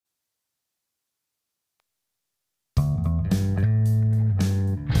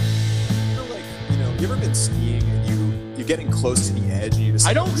been skiing and you're getting close to the edge and you just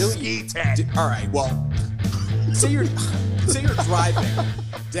I don't really ski, Ted. All right, well, say you're driving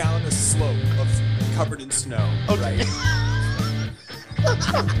down a slope covered in snow, Okay. right?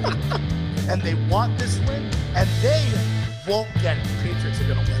 And they want this win, and they won't get it. The Patriots are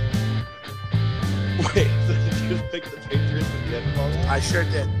going to win. Wait, did you pick the Patriots at the end of all that? I sure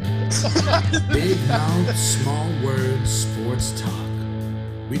did. Big Mouth, Small Words, Sports Talk.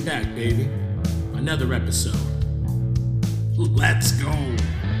 We back, baby. Another episode. Let's go.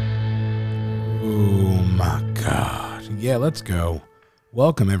 Oh my God. Yeah, let's go.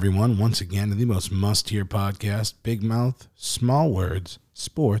 Welcome, everyone, once again to the most must-hear podcast, Big Mouth, Small Words,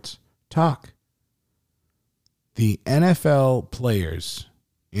 Sports Talk. The NFL players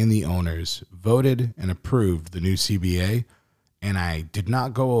and the owners voted and approved the new CBA, and I did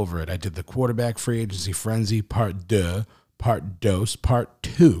not go over it. I did the quarterback free agency frenzy, part 2, part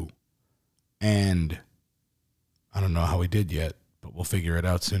 2, and I don't know how we did yet, but we'll figure it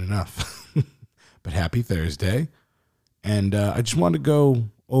out soon enough. But happy Thursday. And I just wanted to go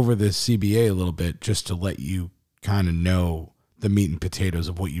over this CBA a little bit just to let you kind of know the meat and potatoes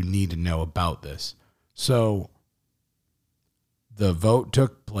of what you need to know about this. So the vote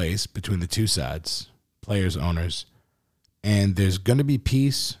took place between the two sides, players, owners, and there's going to be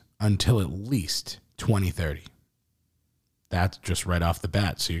peace until at least 2030. That's just right off the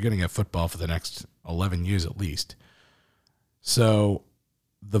bat. So you're going to get football for the next 11 years at least. So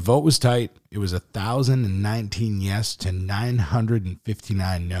the vote was tight. It was 1,019 yes to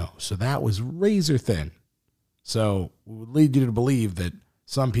 959 no. So that was razor thin. So it would lead you to believe that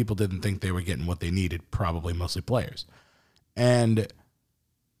some people didn't think they were getting what they needed, probably mostly players. And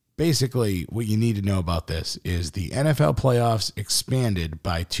basically what you need to know about this is the NFL playoffs expanded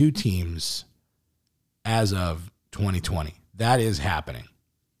by 2 teams as of 2020. That is happening.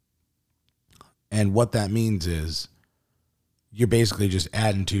 And what that means is you're basically just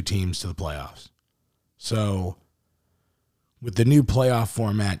adding 2 teams to the playoffs. So with the new playoff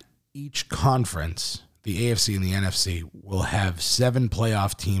format, each conference, the AFC and the NFC, will have 7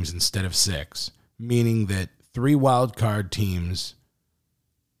 playoff teams instead of 6, meaning that 3 wild card teams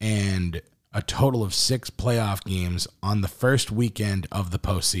and a total of 6 playoff games on the first weekend of the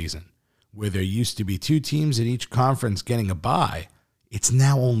postseason. Where there used to be 2 teams in each conference getting a bye, it's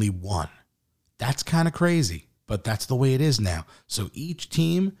now only 1. That's kind of crazy. But that's the way it is now. So each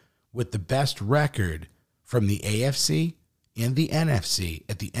team with the best record from the AFC and the NFC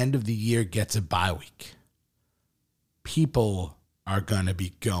at the end of the year gets a bye week. People are going to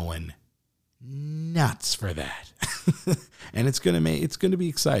be going nuts for that. And it's going to be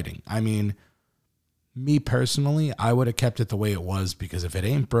exciting. I mean, me personally, I would have kept it the way it was because if it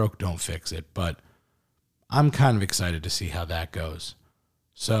ain't broke, don't fix it. But I'm kind of excited to see how that goes.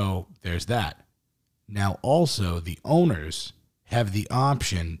 So there's that. Now, also, the owners have the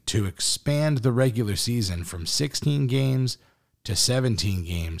option to expand the regular season from 16 games to 17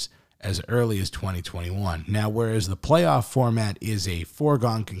 games as early as 2021. Now, whereas the playoff format is a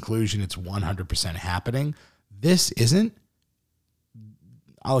foregone conclusion, it's 100% happening, this isn't.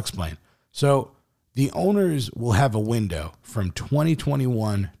 I'll explain. So the owners will have a window from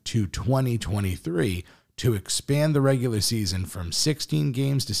 2021 to 2023 to expand the regular season from 16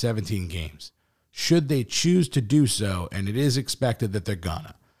 games to 17 games. Should they choose to do so, and it is expected that they're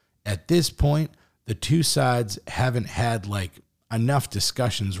gonna. At this point, the two sides haven't had enough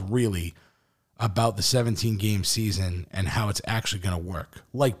discussions really about the 17-game season and how it's actually going to work.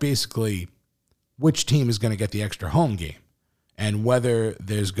 Like basically which team is going to get the extra home game and whether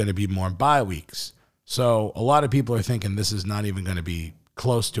there's going to be more bye weeks. So a lot of people are thinking this is not even going to be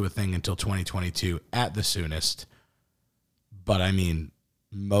close to a thing until 2022 at the soonest. But I mean,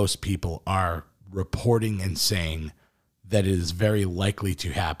 most people are reporting and saying that it is very likely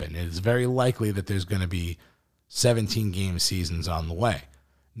to happen. It is very likely that there's going to be 17-game seasons on the way.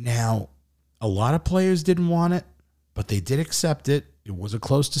 Now, a lot of players didn't want it, but they did accept it. It was a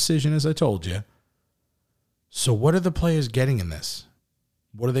close decision, as I told you. So what are the players getting in this?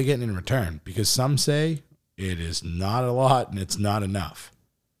 What are they getting in return? Because some say it is not a lot and it's not enough.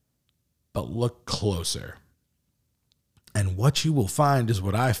 But look closer. And what you will find is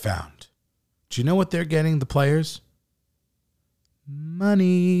what I found. Do you know what they're getting, the players?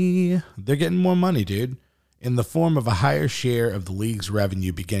 Money. They're getting more money, dude, in the form of a higher share of the league's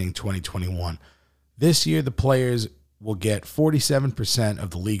revenue beginning 2021. This year, the players will get 47% of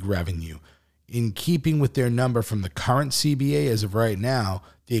the league revenue. In keeping with their number from the current CBA as of right now,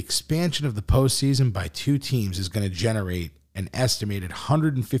 the expansion of the postseason by 2 teams is going to generate an estimated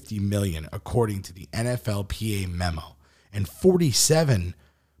 $150 million, according to the NFLPA memo. And 47%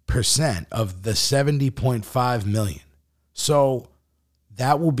 of the 70.5 million. So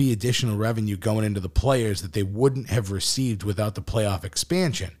that will be additional revenue going into the players that they wouldn't have received without the playoff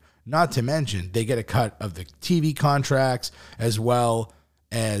expansion. Not to mention, they get a cut of the TV contracts as well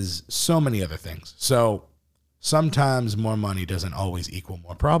as so many other things. So sometimes more money doesn't always equal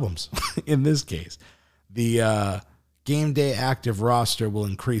more problems. In this case, the game day active roster will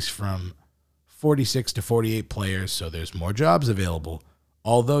increase from 46 to 48 players, so there's more jobs available.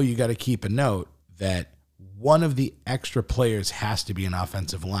 Although you got to keep a note that one of the extra players has to be an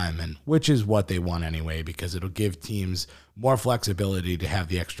offensive lineman, which is what they want anyway, because it'll give teams more flexibility to have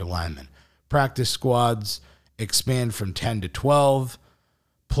the extra lineman. Practice squads expand from 10 to 12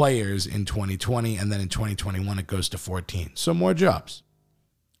 players in 2020, and then in 2021 it goes to 14. So more jobs.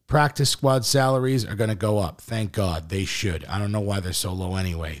 Practice squad salaries are going to go up. Thank God. They should. I don't know why they're so low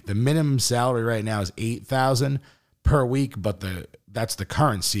anyway. The minimum salary right now is $8,000 per week, but that's the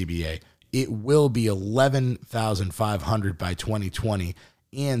current CBA. It will be $11,500 by 2020,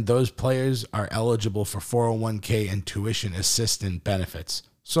 and those players are eligible for 401k and tuition assistance benefits.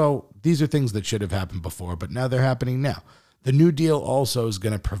 So these are things that should have happened before, but now they're happening now. The new deal also is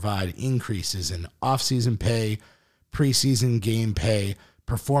going to provide increases in off-season pay, preseason game pay,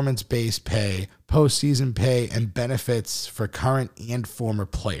 performance-based pay, postseason pay, and benefits for current and former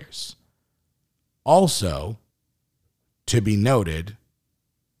players. Also, to be noted,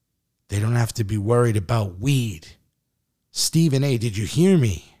 they don't have to be worried about weed. Stephen A., did you hear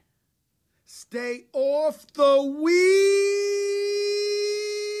me? Stay off the weed.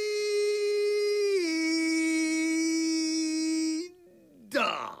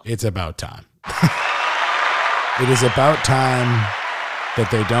 It's about time. It is about time that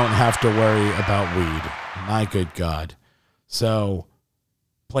they don't have to worry about weed. My good God. So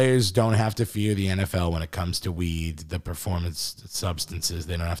players don't have to fear the NFL when it comes to weed, the performance substances.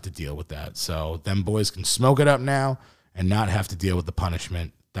 They don't have to deal with that. So them boys can smoke it up now and not have to deal with the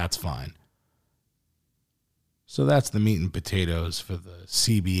punishment. That's fine. So that's the meat and potatoes for the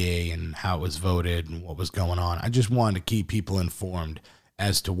CBA and how it was voted and what was going on. I just wanted to keep people informed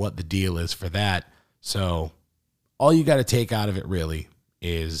as to what the deal is for that. So all you got to take out of it really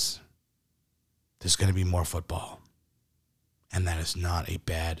is there's going to be more football. And that is not a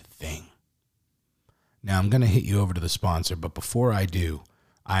bad thing. Now, I'm going to hit you over to the sponsor, but before I do,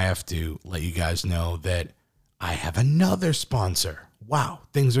 I have to let you guys know that I have another sponsor. Wow,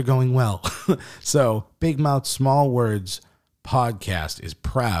 things are going well. So, Big Mouth Small Words podcast is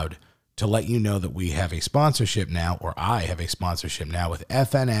proud to let you know that we have a sponsorship now, or I have a sponsorship now with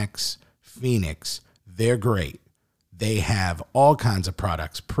FNX Phoenix. They're great. They have all kinds of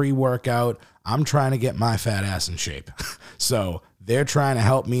products, pre-workout. I'm trying to get my fat ass in shape. So they're trying to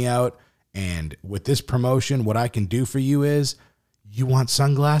help me out. And with this promotion, what I can do for you is, you want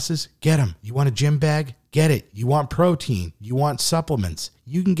sunglasses? Get them. You want a gym bag? Get it. You want protein? You want supplements?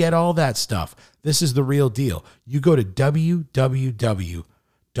 You can get all that stuff. This is the real deal. You go to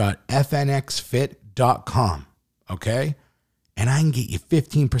www.fnxfit.com, okay? And I can get you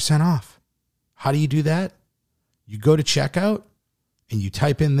 15% off. How do you do that? You go to checkout and you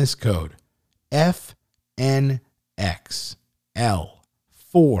type in this code,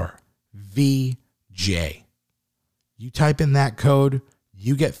 FNXL4VJ. You type in that code,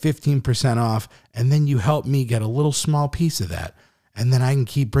 you get 15% off, and then you help me get a little small piece of that. And then I can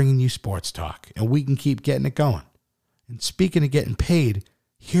keep bringing you sports talk, and we can keep getting it going. And speaking of getting paid,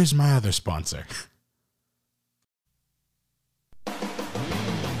 here's my other sponsor.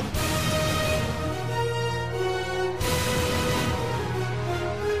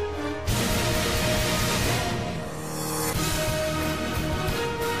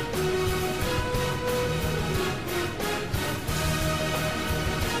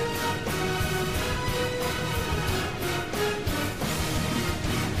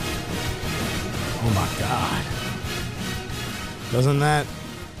 Oh my God. Doesn't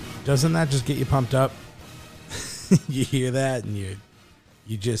that just get you pumped up? You hear that and you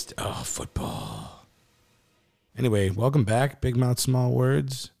just, oh, football. Anyway, welcome back. Big Mouth Small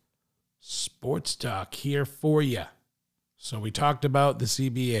Words. Sports talk here for you. So we talked about the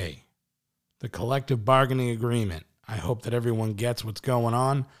CBA, the collective bargaining agreement. I hope that everyone gets what's going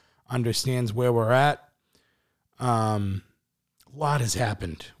on, understands where we're at. A lot has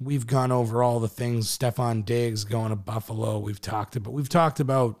happened. We've gone over all the things. Stephon Diggs going to Buffalo. We've talked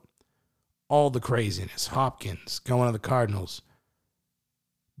about all the craziness. Hopkins going to the Cardinals.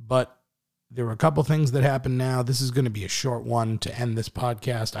 But there were a couple things that happened now. This is going to be a short one to end this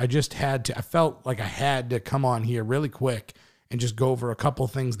podcast. I felt like I had to come on here really quick and just go over a couple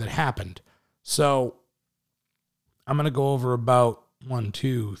things that happened. So I'm going to go over about 1,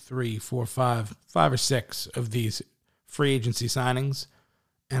 2, 3, 4, 5 or 6 of these free agency signings,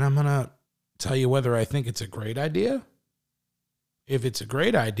 and I'm going to tell you whether I think it's a great idea. If it's a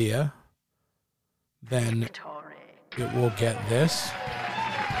great idea, then it will get this.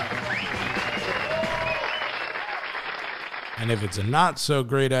 And if it's a not so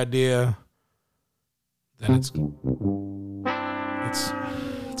great idea, then it's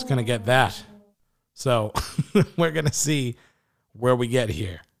going to get that. So we're going to see where we get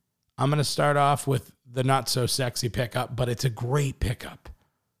here. I'm going to start off with the not so sexy pickup, but it's a great pickup.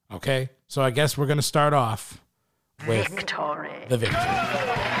 Okay? So I guess we're going to start off with the victory.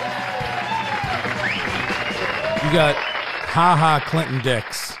 You got Clinton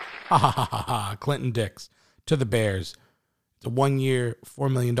Dix. Clinton Dix to the Bears. It's a 1-year,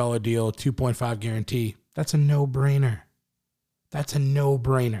 $4 million deal, 2.5 guarantee. That's a no-brainer. That's a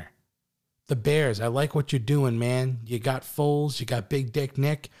no-brainer. The Bears, I like what you're doing, man. You got Foles, you got Big Dick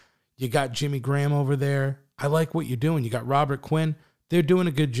Nick, you got Jimmy Graham over there. I like what you're doing. You got Robert Quinn. They're doing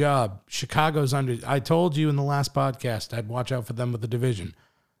a good job. Chicago's under. I told you in the last podcast I'd watch out for them with the division.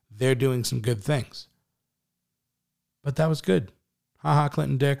 They're doing some good things. But that was good.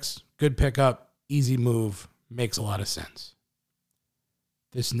 Clinton Dix, good pickup, easy move, makes a lot of sense.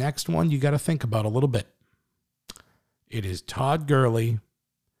 This next one you got to think about a little bit. It is Todd Gurley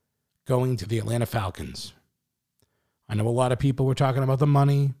going to the Atlanta Falcons. I know a lot of people were talking about the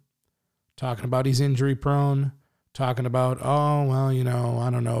money, talking about he's injury prone, talking about, oh, well, I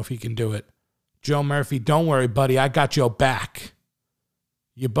don't know if he can do it. Joe Murphy, don't worry, buddy. I got your back.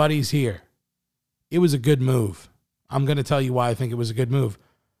 Your buddy's here. It was a good move. I'm going to tell you why I think it was a good move.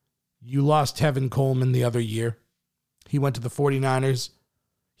 You lost Tevin Coleman the other year. He went to the 49ers.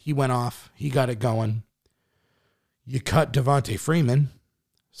 He went off. He got it going. You cut Devontae Freeman.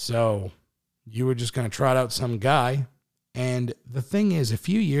 So you were just going to trot out some guy. And the thing is, a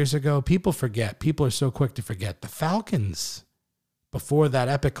few years ago, people forget. People are so quick to forget. The Falcons, before that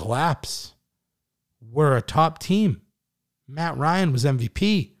epic collapse, were a top team. Matt Ryan was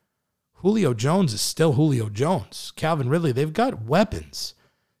MVP. Julio Jones is still Julio Jones. Calvin Ridley, they've got weapons.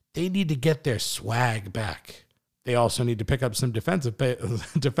 They need to get their swag back. They also need to pick up some defensive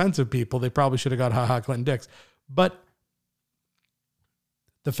people. They probably should have got Clinton Dix. But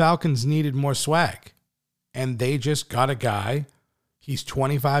the Falcons needed more swag. And they just got a guy. He's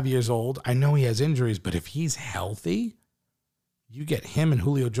 25 years old. I know he has injuries, but if he's healthy, you get him and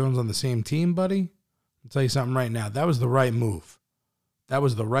Julio Jones on the same team, buddy. I'll tell you something right now. That was the right move. That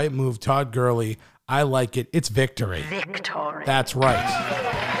was the right move. Todd Gurley, I like it. It's victory. Victory. That's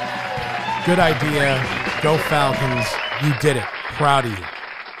right. Good idea. Go Falcons. You did it. Proud of you.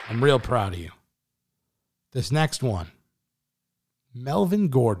 I'm real proud of you. This next one. Melvin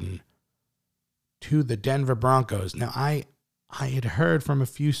Gordon to the Denver Broncos. Now, I had heard from a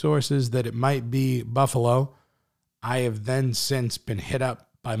few sources that it might be Buffalo. I have then since been hit up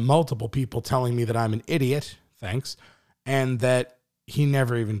by multiple people telling me that I'm an idiot, thanks, and that he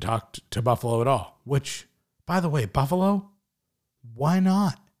never even talked to Buffalo at all. Which, by the way, Buffalo, why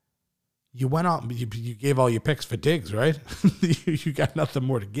not? You went out, you gave all your picks for Diggs, right? You got nothing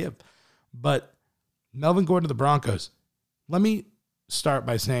more to give. But Melvin Gordon to the Broncos. Let me start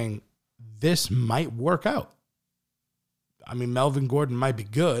by saying this might work out. I mean, Melvin Gordon might be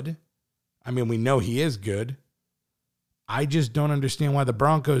good. I mean, we know he is good. I just don't understand why the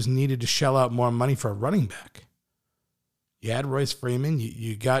Broncos needed to shell out more money for a running back. You had Royce Freeman.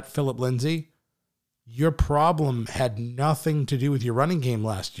 You got Phillip Lindsay. Your problem had nothing to do with your running game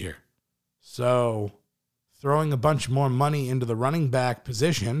last year. So throwing a bunch more money into the running back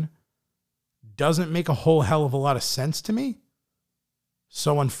position doesn't make a whole hell of a lot of sense to me.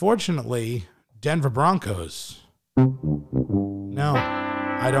 So unfortunately, Denver Broncos, no,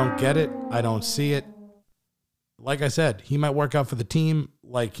 I don't get it. I don't see it. Like I said, he might work out for the team,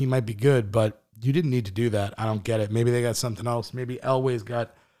 like he might be good, but you didn't need to do that. I don't get it. Maybe they got something else. Maybe Elway's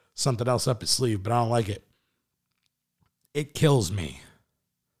got something else up his sleeve, but I don't like it. It kills me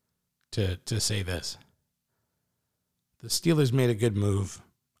to say this. The Steelers made a good move.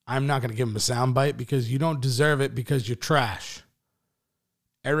 I'm not going to give them a soundbite because you don't deserve it because you're trash.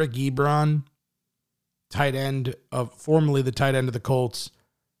 Eric Ebron, formerly the tight end of the Colts,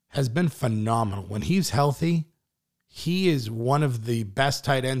 has been phenomenal. When he's healthy, he is one of the best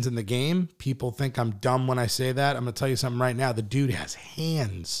tight ends in the game. People think I'm dumb when I say that. I'm going to tell you something right now. The dude has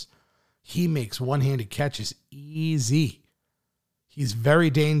hands. He makes one-handed catches easy. He's very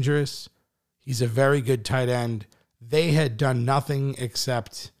dangerous. He's a very good tight end. They had done nothing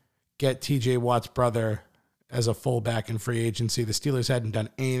except get TJ Watt's brother as a fullback in free agency. The Steelers hadn't done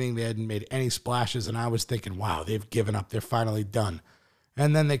anything. They hadn't made any splashes, and I was thinking, wow, they've given up. They're finally done.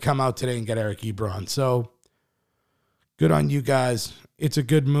 And then they come out today and get Eric Ebron. So good on you guys. It's a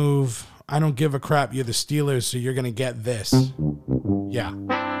good move. I don't give a crap. You're the Steelers, so you're going to get this. Yeah.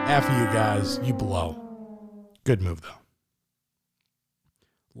 After you guys, you blow. Good move, though.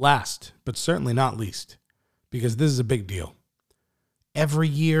 Last, but certainly not least, because this is a big deal. Every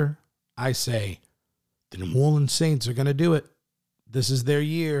year, I say, the New Orleans Saints are going to do it. This is their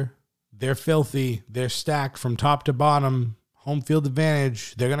year. They're filthy. They're stacked from top to bottom. Home field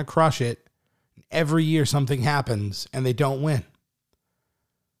advantage. They're going to crush it. Every year something happens and they don't win.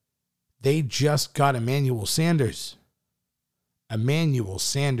 They just got Emmanuel Sanders. Emmanuel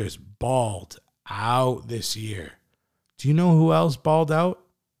Sanders balled out this year. Do you know who else balled out?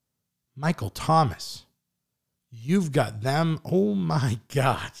 Michael Thomas. You've got them. Oh my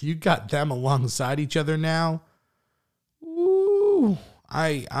God. You got them alongside each other now. Ooh.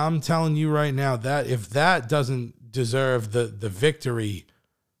 I'm telling you right now that if that doesn't deserve the victory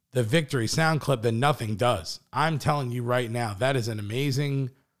sound clip, then nothing does. I'm telling you right now, that is an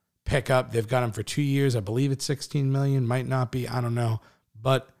amazing pickup. They've got him for 2 years. I believe it's $16 million. Might not be. I don't know.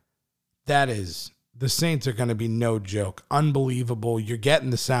 But that is, the Saints are going to be no joke. Unbelievable. You're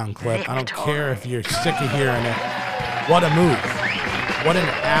getting the sound clip. I don't care if you're sick of hearing it. What a move. What an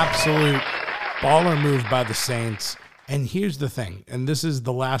absolute baller move by the Saints. And here's the thing, and this is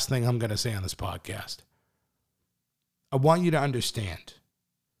the last thing I'm going to say on this podcast. I want you to understand,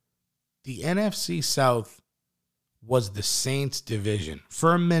 the NFC South was the Saints division.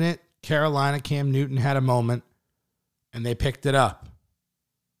 For a minute, Carolina, Cam Newton had a moment, and they picked it up.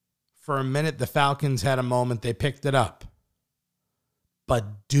 For a minute, the Falcons had a moment, they picked it up.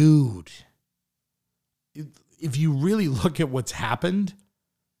 But dude, if you really look at what's happened,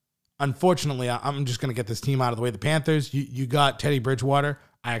 unfortunately, I'm just going to get this team out of the way. The Panthers, you got Teddy Bridgewater.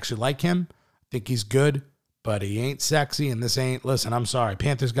 I actually like him. I think he's good, but he ain't sexy, and this ain't, listen, I'm sorry.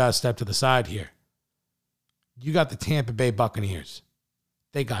 Panthers got to step to the side here. You got the Tampa Bay Buccaneers.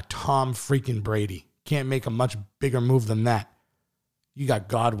 They got Tom freaking Brady. Can't make a much bigger move than that. You got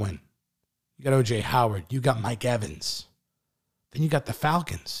Godwin. You got O.J. Howard. You got Mike Evans. Then you got the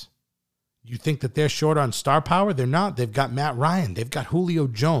Falcons. You think that they're short on star power? They're not. They've got Matt Ryan. They've got Julio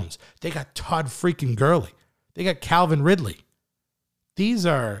Jones. They got Todd freaking Gurley. They got Calvin Ridley. These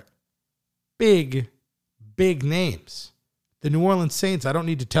are big, big names. The New Orleans Saints, I don't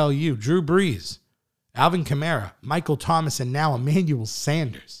need to tell you. Drew Brees, Alvin Kamara, Michael Thomas, and now Emmanuel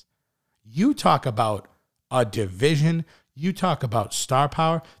Sanders. You talk about a division. You talk about star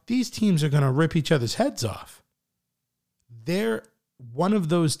power. These teams are going to rip each other's heads off. They're one of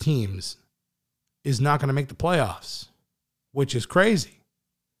those teams is not going to make the playoffs, which is crazy.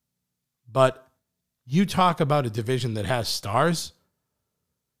 But you talk about a division that has stars,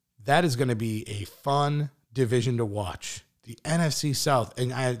 that is going to be a fun division to watch. The NFC South,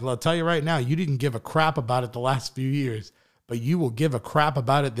 and I'll tell you right now, you didn't give a crap about it the last few years, but you will give a crap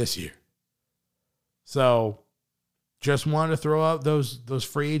about it this year. So just wanted to throw out those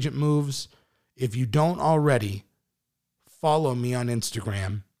free agent moves. If you don't already, follow me on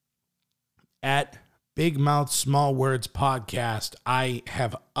Instagram at Big Mouth Small Words Podcast. I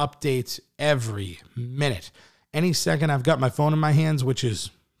have updates every minute. Any second I've got my phone in my hands, which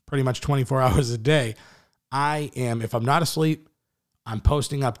is pretty much 24 hours a day, if I'm not asleep, I'm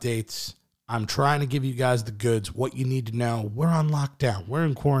posting updates. I'm trying to give you guys the goods, what you need to know. We're on lockdown. We're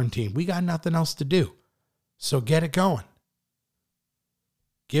in quarantine. We got nothing else to do. So get it going.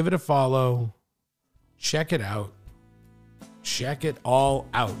 Give it a follow. Check it out. Check it all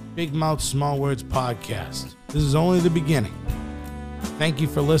out. Big Mouth Small Words Podcast. This is only the beginning. Thank you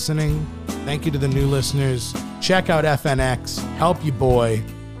for listening. Thank you to the new listeners. Check out FNX. Help you boy.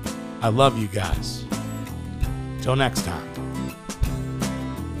 I love you guys. Till next time.